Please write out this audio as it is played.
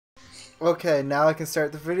Okay, now I can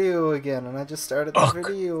start the video again, and I just started the Ugh.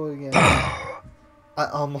 video again. I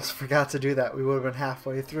almost forgot to do that. We would have been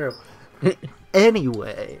halfway through.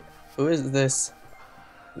 Anyway, Who is this?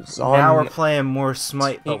 now we're Zon playing more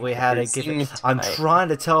Smite, but we had to give it. I'm trying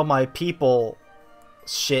to tell my people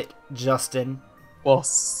shit, Justin. Well,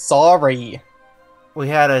 sorry. We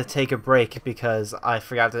had to take a break because I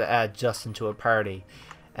forgot to add Justin to a party,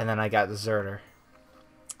 and then I got deserter.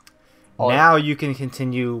 Now you can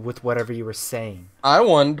continue with whatever you were saying. I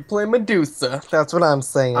wanted to play Medusa. That's what I'm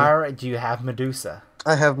saying. Alright, do you have Medusa?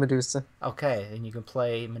 I have Medusa. Okay, then you can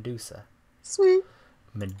play Medusa. Sweet.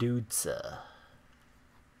 Medusa.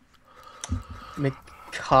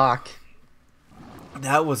 McCock.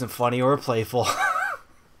 That wasn't funny or playful.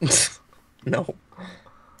 No.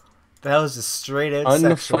 That was just straight out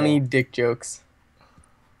Unfunny sexual. dick jokes.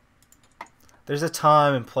 There's a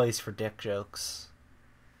time and place for dick jokes.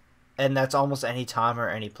 And that's almost any time or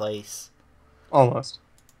any place. Almost.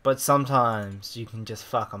 But sometimes you can just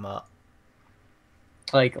fuck them up.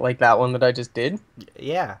 Like that one that I just did?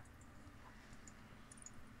 Yeah.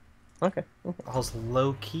 Okay. I was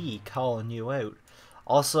low-key calling you out.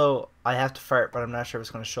 Also, I have to fart, but I'm not sure if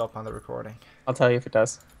it's going to show up on the recording. I'll tell you if it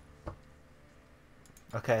does.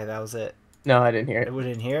 Okay, that was it. No, I didn't hear it. We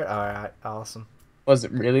didn't hear it? Alright, awesome. Was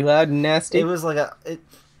it really loud and nasty? It was like a...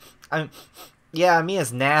 Yeah, I mean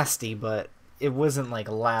it's nasty, but it wasn't like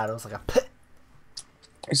loud. It was like a...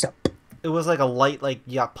 It was like a light, like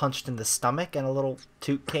you got punched in the stomach and a little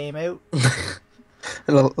toot came out.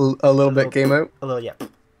 a little bit came out? A little, yeah.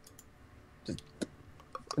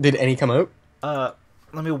 Did any come out?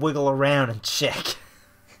 Let me wiggle around and check.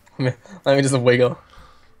 Let me just wiggle.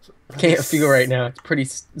 Can't feel right now. It's pretty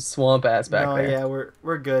swamp ass back there. Yeah,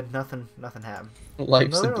 we're good. Nothing happened.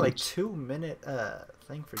 Life's Another a like beach. 2-minute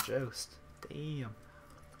thing for Joust. Damn.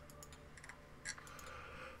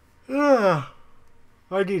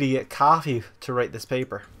 I need to get coffee to write this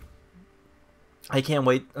paper. I can't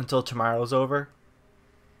wait until tomorrow's over.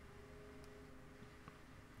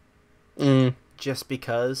 Just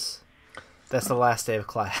because that's the last day of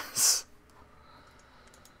class.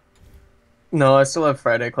 No, I still have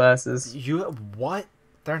Friday classes. You what?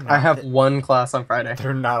 They're not. I have one class on Friday.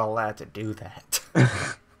 They're not allowed to do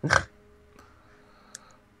that.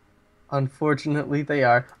 Unfortunately, they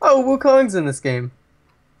are. Oh, Wukong's in this game.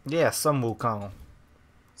 Yeah, some Wukong.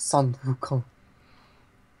 Sun Wukong.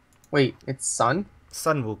 Wait, it's Sun?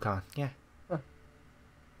 Sun Wukong, yeah. Huh.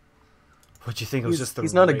 What'd you think it was just the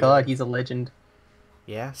He's not a raid? god, he's a legend.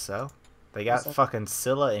 Yeah, so? They got fucking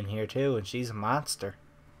Scylla in here too, and she's a monster.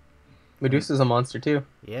 Medusa's a monster too.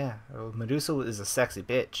 Yeah, Medusa is a sexy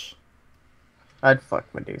bitch. I'd fuck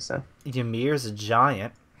Medusa. Ymir's a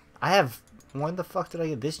giant. I have... When the fuck did I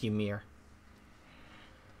get this Ymir?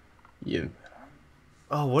 You.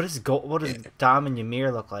 Oh, what does Dom and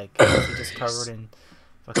Ymir look like? Is he just covered in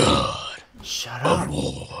fucking... God. Shut up.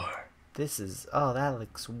 War. This is... Oh, that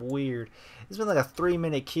looks weird. It's been like a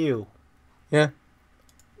 3-minute queue. Yeah.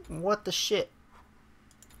 What the shit?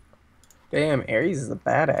 Damn, Ares is a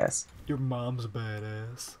badass. Your mom's a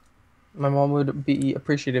badass. My mom would be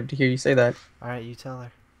appreciative to hear you say that. Alright, you tell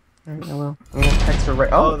her. Alright, I will. I'm gonna text her right.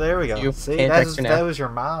 Oh, there we go. You See, can't text her now. that was your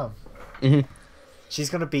mom. Mhm. She's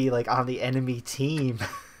gonna be like on the enemy team.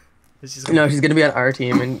 No, she's gonna be on our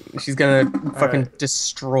team, and she's gonna fucking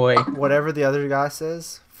destroy. Whatever the other guy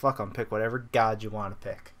says, fuck him. Pick whatever god you want to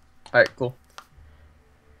pick. Alright, cool.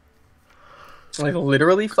 Like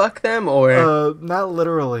literally fuck them, or not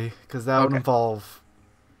literally, because that would involve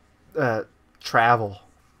travel.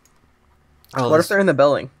 Oh, what if they're in the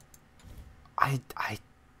Belling?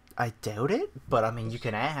 I doubt it, but I mean you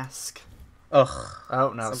can ask. Ugh.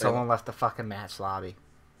 Oh no, someone left the fucking match lobby.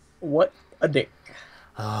 What a dick.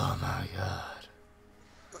 Oh my god.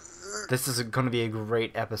 This is going to be a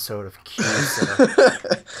great episode of Q-Sitter.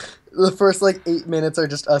 The first like 8 minutes are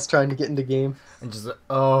just us trying to get into game. And just,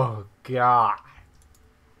 oh god.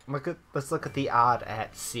 Let's look at the odd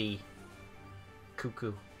at C.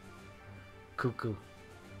 Cuckoo. Cuckoo.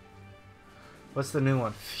 What's the new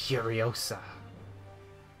one? Furiosa.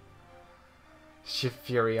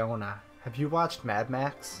 Furiona. Have you watched Mad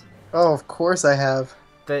Max? Oh, of course I have.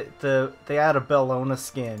 They had a Bellona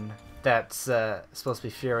skin that's supposed to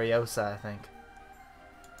be Furiosa, I think.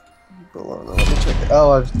 Bellona, let me check it.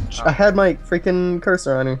 Oh, I had my freaking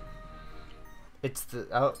cursor on her. It's the...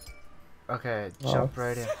 Oh. Okay, jump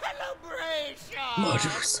right in.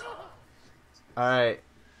 Medusa. Alright.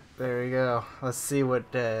 There we go. Let's see what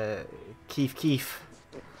Keef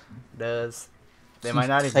does. They might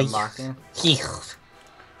not even lock in.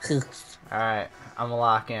 Alright. I'm gonna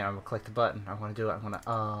lock in. I'm gonna click the button. I'm gonna do it. I'm gonna...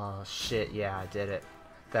 Oh, shit. Yeah, I did it.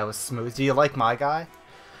 That was smooth. Do you like my guy?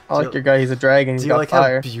 I like your guy. He's a dragon. He's Do you got like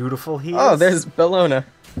fire. how beautiful he is? Oh, there's Bellona.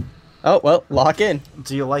 Oh, well, lock in.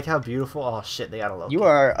 Do you like how beautiful? Oh shit, they got a Loki. You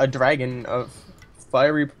are a dragon of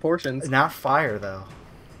fiery proportions. Not fire though.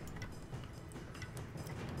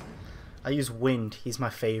 I use wind. He's my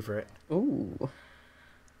favorite. Ooh.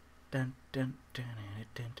 Dun, dun, dun, dun,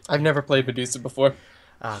 dun. I've never played Medusa before.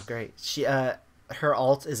 Oh, great. Her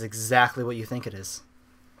alt is exactly what you think it is.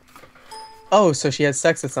 Oh, so she has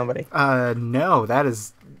sex with somebody. No, that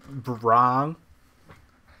is wrong.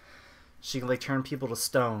 She can, like, turn people to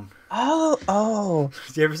stone. Oh.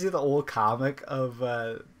 Do you ever see the old comic of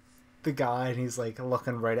the guy and he's, like,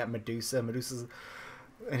 looking right at Medusa?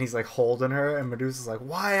 And he's, like, holding her, and Medusa's like,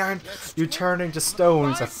 why aren't you turning to stone?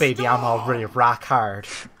 He's like, baby, I'm already rock hard.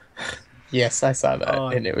 Yes, I saw that,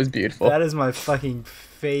 and it was beautiful. That is my fucking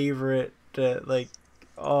favorite,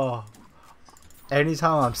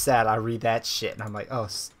 anytime I'm sad, I read that shit, and I'm like, oh,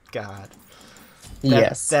 God.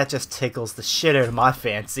 Yes. That just tickles the shit out of my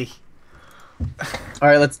fancy.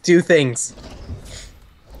 Alright, let's do things.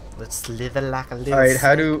 Let's live it like a little. Alright,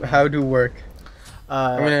 how do work?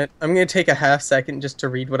 I'm gonna take a half second just to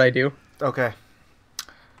read what I do. Okay.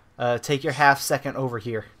 Take your half second over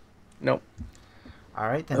here. Nope.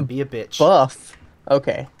 Alright, then be a bitch. Buff.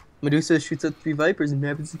 Okay. Medusa shoots up 3 vipers in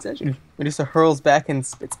rapid succession. Medusa hurls back and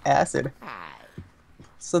spits acid.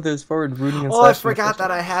 Slithers forward, rooting and Oh, I slashing forgot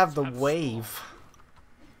that I have the wave.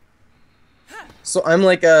 So I'm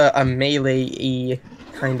like a melee-y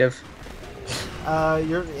kind of. I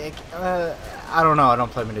don't know. I don't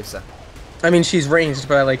play Medusa. I mean, she's ranged,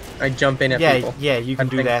 but I jump in at people. Yeah, you can I'm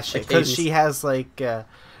do like- that shit like because Hades. she has like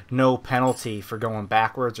no penalty for going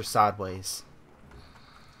backwards or sideways.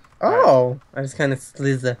 Oh, I just kind of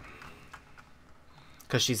slither.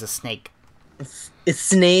 Because she's a snake. It's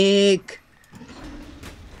snake.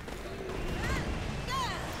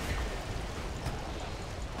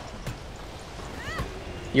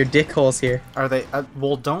 Your dick hole's here. Are they?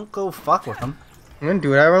 Well, don't go fuck with them. I'm gonna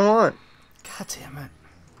do whatever I want. God damn it.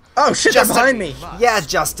 Oh shit, they're behind me. Yeah,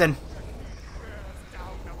 Justin.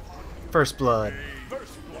 First blood.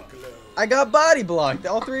 I got body blocked.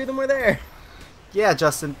 All 3 of them were there. Yeah,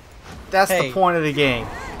 Justin. That's Hey. the point of the game.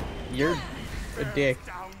 You're a dick.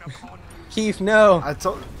 Keith, no.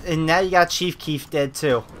 And now you got Chief Keef dead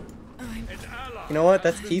too. You know what?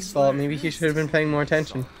 That's Keith's fault. Maybe he should have been paying more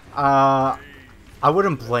attention. I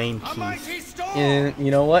wouldn't blame Keith.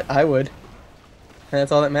 You know what? I would. And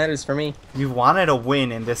that's all that matters for me. You wanted a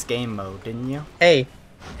win in this game mode, didn't you? Hey,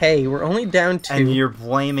 we're only down 2. And you're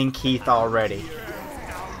blaming Keith already.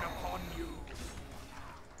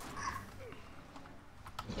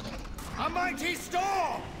 A mighty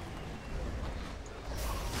storm!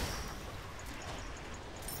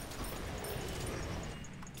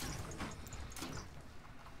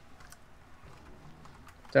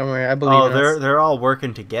 Don't worry, I believe in us. they're all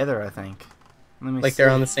working together, I think. Let me Like see.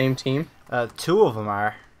 they're on the same team. 2 of them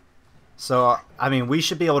are. So I mean, we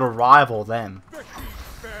should be able to rival them.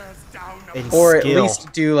 In Or at skill.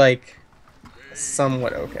 least do like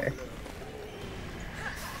somewhat okay.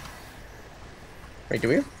 Wait, do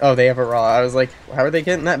we? Oh, they have a raw. I was like, how are they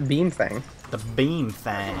getting that beam thing? The beam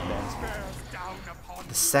thing.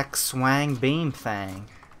 The sex swang beam thing.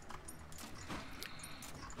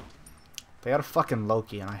 They got a fucking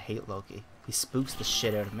Loki, and I hate Loki. He spooks the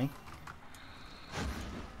shit out of me.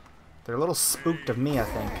 They're a little spooked of me, I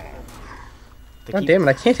think. God damn it,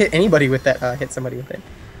 I can't hit anybody with that. Hit somebody with it.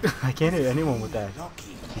 I can't hit anyone with that.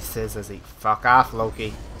 He says as he, fuck off,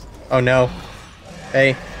 Loki. Oh no.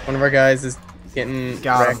 Hey, one of our guys is getting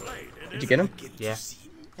Got wrecked. him. Did you get him? Yeah.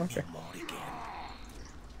 Okay.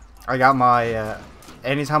 I got my,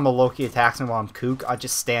 anytime a Loki attacks me while I'm kook, I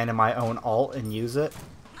just stand in my own ult and use it.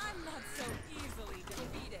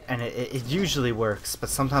 And it usually works, but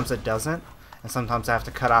sometimes it doesn't. And sometimes I have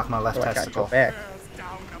to cut off my left Oh, I gotta testicle. go back.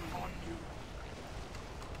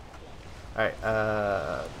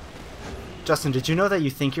 Alright, Justin, did you know that you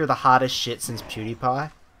think you're the hottest shit since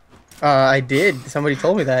PewDiePie? I did. Somebody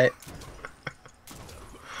told me that.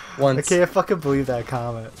 I Once. can't fucking believe that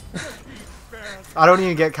comment. I don't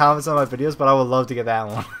even get comments on my videos, but I would love to get that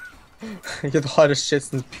one. You're the hottest shit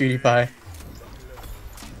since PewDiePie.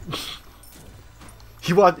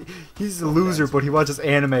 He's a loser, but he watches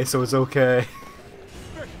anime, so it's okay.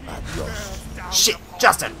 Shit,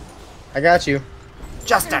 Justin! I got you.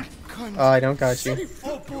 Justin! Oh, I don't got you.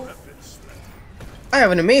 I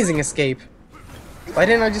have an amazing escape. Why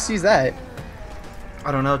didn't I just use that?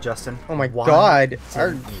 I don't know, Justin. Oh my Why god.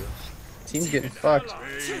 Our didn't you? team's getting fucked.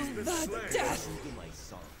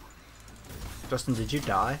 Justin, did you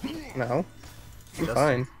die? No. I'm Justin.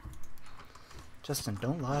 fine. Justin,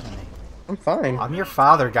 don't lie to me. I'm fine. I'm your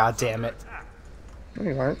father, goddammit. No,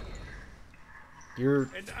 you aren't. You're...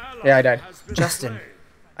 Yeah, I died. Justin.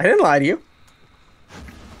 I didn't lie to you.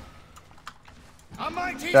 A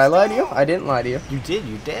mighty Did I lie to you? storm! I didn't lie to you. You did,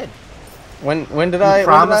 you did. When did You I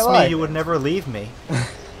promised lie? me you would never leave me.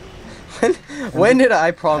 When did I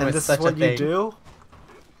And promise this such is what a thing? you do?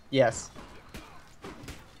 Yes.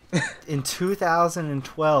 In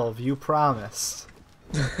 2012, you promised.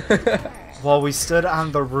 While we stood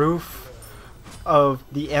on the roof of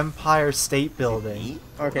the Empire State Building.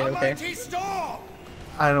 Okay, A okay. mighty storm!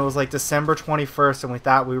 And it was like December 21st, and we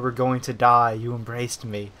thought we were going to die. You embraced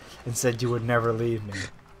me and said you would never leave me.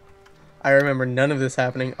 I remember none of this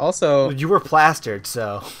happening. Also, You were plastered,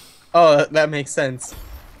 so... oh, that makes sense.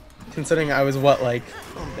 Considering I was what, like,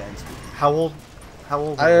 How old? How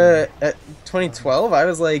old were you? at 2012, I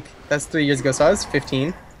was like, that's 3 years ago, so I was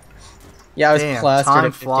 15. Yeah, I was Damn, plastered time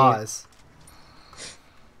at 15. flies.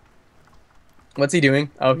 What's he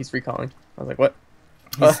doing? Oh, he's recalling. I was like, what?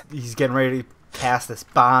 He's getting ready to cast this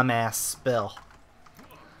bomb-ass spell.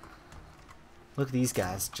 Look at these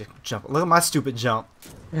guys jump. Look at my stupid jump.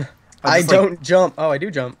 I just, don't jump. Oh, I do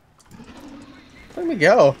jump. Let me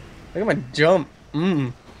go. Look at my jump.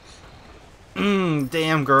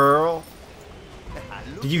 Damn girl.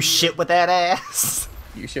 Do you shit with that ass?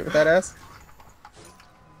 You shit with that ass?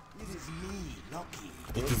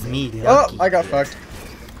 It is me, Oh, Lucky. I got fucked.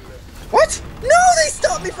 What? No, they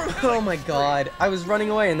stopped me from. Oh my god. I was running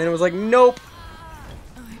away and then it was like, nope.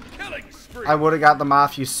 Killing spree! I would have got them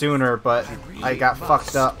off you sooner, but I got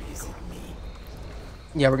fucked up.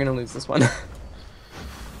 Yeah, we're gonna lose this one.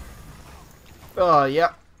 Oh,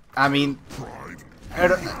 yep. I mean...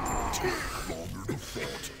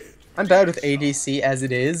 I'm bad with ADC as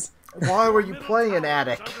it is. Why were you playing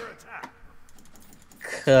Attic?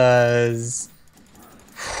 Cause...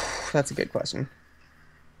 That's a good question.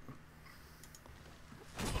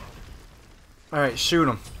 Alright, shoot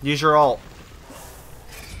him. Use your ult.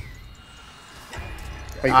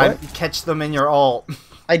 Wait, I what? catch them in your ult.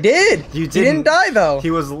 I did! You He didn't didn't. die though!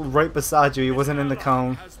 He was right beside you. He wasn't in the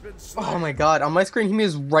cone. Oh my god, on my screen he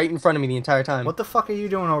was right in front of me the entire time. What the fuck are you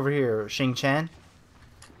doing over here, Xing Chen?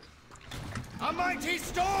 A mighty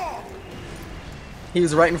storm! He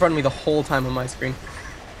was right in front of me the whole time on my screen.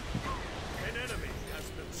 An enemy has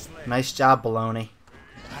been slain. Nice job, Bellona.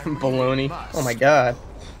 Baloney. Oh my god.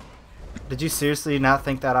 Did you seriously not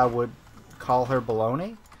think that I would call her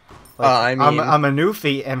Bellona? I mean- I'm a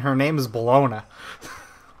newfie, and her name is Bellona.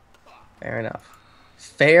 Fair enough.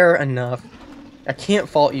 Fair enough. I can't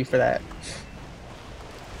fault you for that.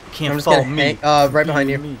 Can't I'm just fault gonna me. hang- right behind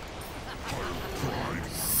you. Me.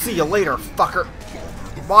 See you later, fucker.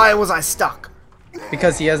 Why was I stuck?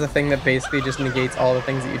 Because he has a thing that basically just negates all the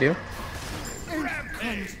things that you do.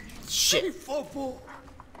 Shit. I'm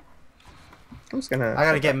just gonna... I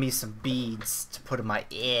gotta get me some beads to put in my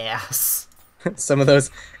ass. some of those...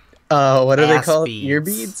 what are they Ass called? beads. Ear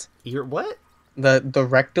beads? Ear what? The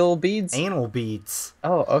rectal beads? Anal beads.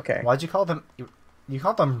 Oh, okay. Why'd you call them... You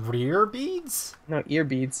call them rear beads? No, ear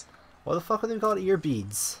beads. What the fuck are they called ear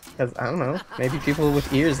beads? Because, I don't know, maybe people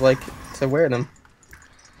with ears like to wear them.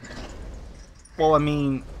 Well, I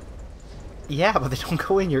mean... Yeah, but they don't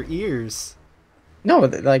go in your ears. No,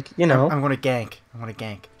 like, you know. I'm gonna gank. I'm gonna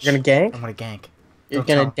gank. You're gonna gank? I'm gonna gank. You're Don't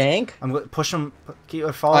gonna tell- dank? I'm gonna push him.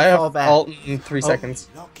 Fall I fall have back. ult in 3 seconds.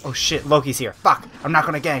 Oh shit, Loki's here. Fuck! I'm not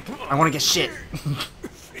gonna gank. I wanna get shit.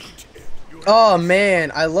 Oh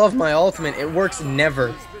man, I love my ultimate. It works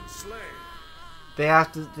never. They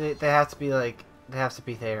have to. They have to be like. They have to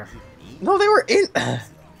be there. No, they were in.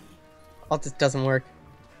 Ult just doesn't work.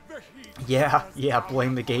 Yeah, yeah.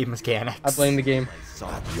 Blame the game mechanics. I blame the game. Your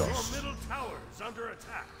middle tower is under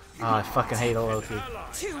attack. Oh, I fucking hate a Loki.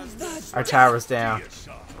 Our tower's down.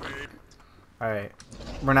 Alright.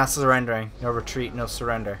 We're not surrendering. No retreat, no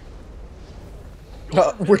surrender.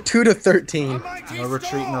 We're 2 to 13. Mighty No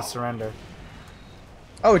retreat, no storm! surrender.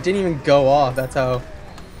 Oh, it didn't even go off. That's how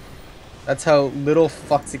little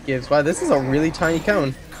fucks it gives. Wow, this is a really tiny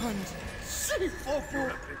cone.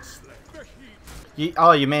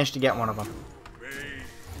 You managed to get one of them.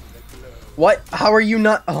 What? How are you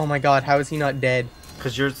not? Oh my god, how is he not dead?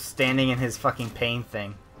 Because you're standing in his fucking pain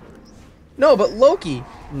thing. No, but Loki.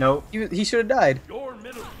 Nope. He should have died. Your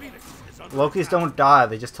middle phoenix is under Lokis don't die.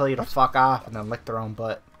 They just tell you to fuck off and then lick their own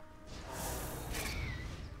butt.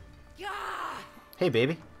 Hey,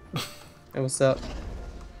 baby. Hey, what's up?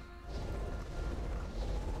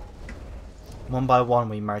 One by one,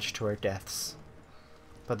 we march to our deaths.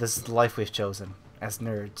 But this is the life we've chosen as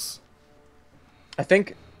nerds. I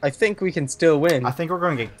think we can still win. I think we're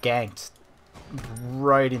going to get ganked.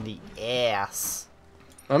 right in the ass.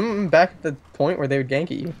 I'm back at the point where they would gank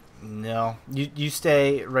at you. No, you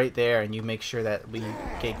stay right there and you make sure that we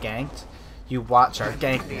get ganked. You watch our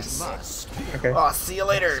gankness. Okay. Oh, see you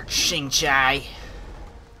later, Xing Chai.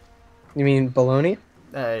 You mean baloney?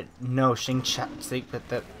 No, Xing Chai. See, but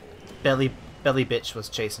the belly bitch was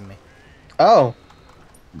chasing me. Oh.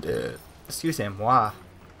 Excuse him, why?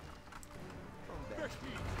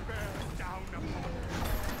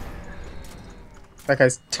 That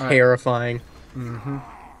guy's terrifying. Mm-hmm.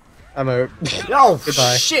 I'm out. Oh,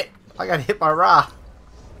 Goodbye. shit! I got hit by Ra.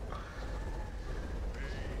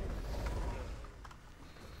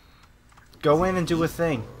 Go in and do a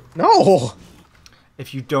thing. No!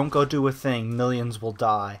 If you don't go do a thing, millions will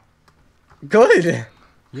die. Good!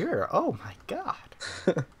 Oh my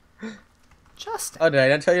god. Justin. Oh, did I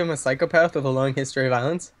not tell you I'm a psychopath with a long history of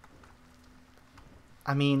violence?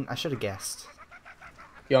 I mean, I should have guessed.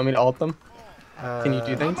 You want me to alt them? Can you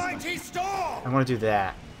do things? Mighty storm! I want to do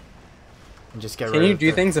that. And just get rid Can of you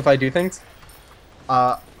do things if I do things?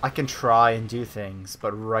 I can try and do things,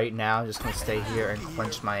 but right now I'm just going to stay here and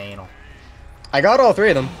clench my anal. I got all three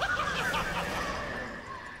of them.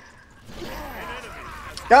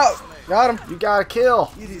 Go! Got him. You gotta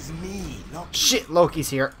kill! It is me, not Shit, Loki's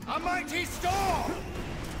here. a mighty storm!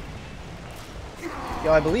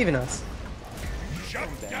 Yo, I believe in us. Shut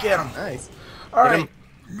down! Get him. Nice. Alright.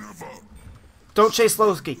 Don't chase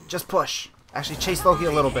Loki, just push. Actually, chase Loki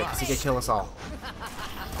a little bit, because he could kill us all.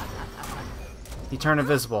 He turned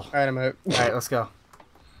invisible. Alright, I'm out. Alright, let's go.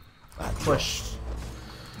 Push.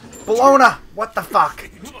 Bellona! What the fuck?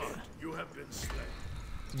 You have been slain.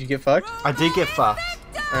 Did you get fucked? I did get fucked.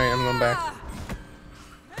 Alright, I'm going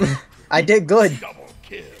back. I did good. Double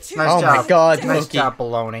kill. Nice Oh job. my god, Nice Loki. job,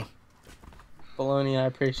 Baloney. Baloney, I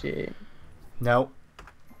appreciate. No.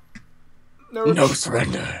 No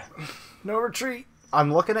surrender. No retreat.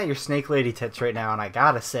 I'm looking at your snake lady tits right now, and I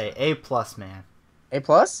gotta say, A+, man. A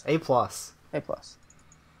plus? A+. A plus.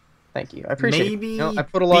 Thank you. I appreciate Maybe it. You know, I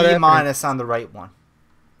put a lot of B- effort in- on the right one.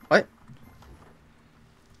 What?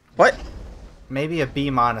 What? Maybe a B-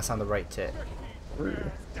 on the right tit.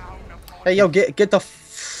 Hey, yo, get the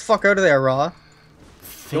fuck out of there, Raw.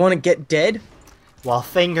 You want to get dead? Well,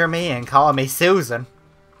 finger me and call me Susan.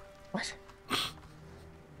 What?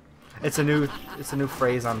 It's a new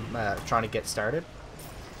phrase I'm trying to get started.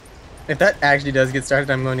 If that actually does get started,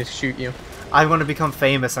 I'm going to shoot you. I want to become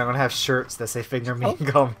famous. I'm gonna have shirts that say "Finger me and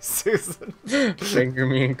call me Susan." Finger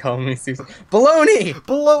me and call me Susan. Baloney!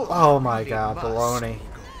 Oh my god, baloney!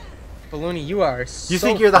 Baloney, you are so You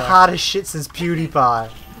think you're the fucked. hottest shit since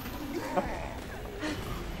PewDiePie?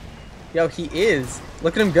 Yo, he is.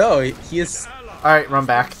 Look at him go. He is. All right, run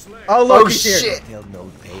back. Oh, Oh look, he's here. shit,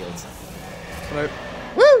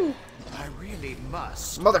 Woo! I really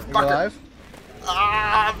must. You motherfucker! alive?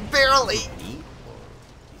 Ah, barely.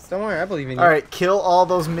 Don't worry, I believe in you. All right, kill all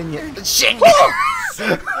those minions. Shit! You have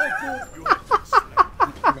been slain.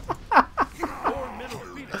 Your middle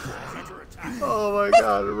phoenix is under attack. Oh my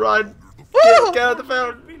god, run! Woo! Get out of the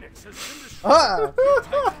fountain! Phoenix has been destroyed.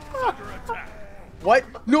 Ah! Under attack. What?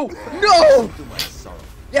 No! No!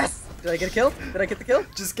 Yes! Did I get a kill? Did I get the kill?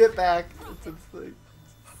 Just get back.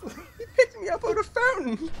 It's He picked me up out of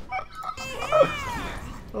fountain.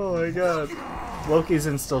 Oh my god. Loki's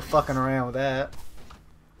in still fucking around with that.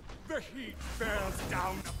 The heat bears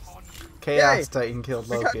down upon you. Chaos Yay. Titan killed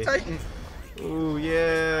We got Loki. Titan. Ooh,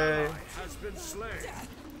 yay. Has been slain.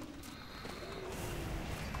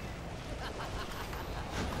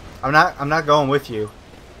 I'm not going with you.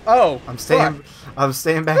 Oh, I'm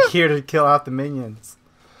staying back here to kill out the minions.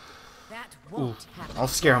 That won't happen. I'll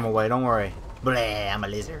scare them away, don't worry. Blah, I'm a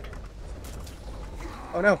lizard.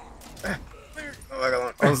 Oh no.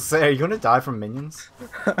 I was say, are you gonna die from minions?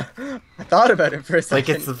 I thought about it for a Like,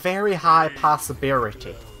 second. it's a very high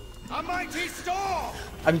possibility. A mighty storm.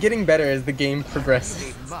 I'm getting better as the game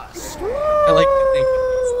progresses. Must. I like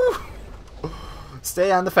to think.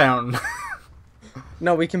 Stay on the fountain.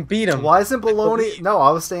 No, we can beat him. Why isn't Baloney... No, I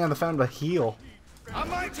was staying on the fountain to heal. A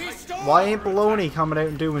mighty storm. Why ain't Baloney coming out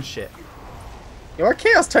and doing shit? Yo, our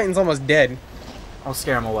Chaos Titan's almost dead. I'll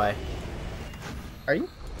scare him away. Are you?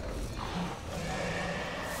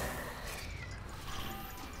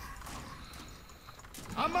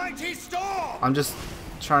 A mighty storm. I'm just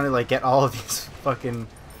trying to, like, get all of these fucking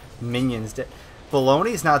minions dead.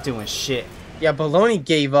 Baloney's not doing shit. Yeah, Baloney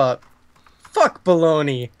gave up. Fuck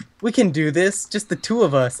Baloney. We can do this. Just the two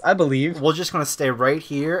of us, I believe. We're just gonna stay right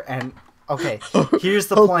here and... Okay, here's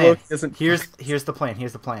the Hope plan. Loki doesn't- Here's the plan.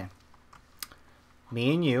 Here's the plan.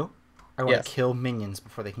 Me and you are going Yes. to kill minions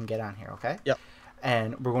before they can get on here, okay? Yep.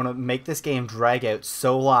 and we're going to make this game drag out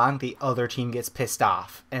so long the other team gets pissed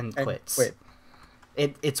off and quits.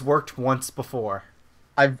 Wait. It's worked once before.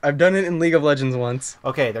 I've done it in League of Legends once.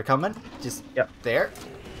 Okay, they're coming. Just there.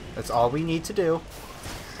 That's all we need to do,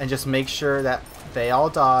 and just make sure that they all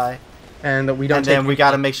die. And we don't. And then we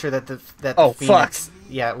got to make sure that the Phoenix. Fuck.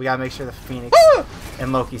 Yeah, we got to make sure the Phoenix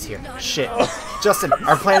and Loki's here. Shit, Justin,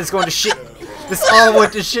 our plan is going to shit. This all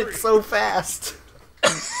went to shit so fast.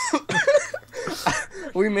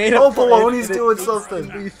 We made Oh, Belloni's doing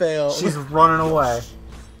something. We failed. She's running away.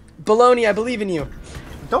 Belloni, I believe in you.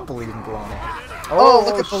 Don't believe in Bellona. Oh,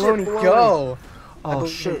 look at shit, Belloni go. I Oh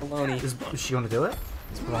believe in shit. Belloni. Is she going to do it?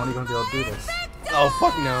 Is Bellona going to be able to do this? Oh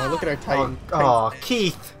fuck no! Look at our Titan. Oh,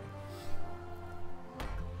 Keith.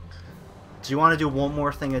 Do you want to do one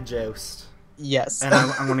more thing of Joust? Yes. And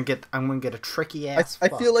I'm gonna get a tricky ass. I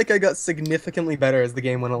feel like I got significantly better as the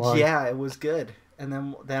game went along. Yeah, it was good. And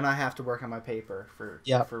then I have to work on my paper for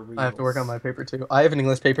reals. I have to work on my paper too. I have an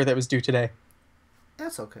English paper that was due today.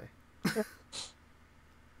 That's okay.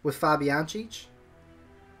 With Fabiancic?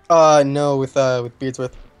 No, with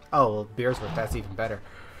Beardsworth. Oh, well, Beersworth, that's even better.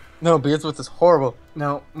 No, Beardsworth is horrible.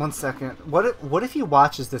 No, 1 second. What if he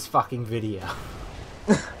watches this fucking video?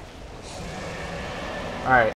 Alright.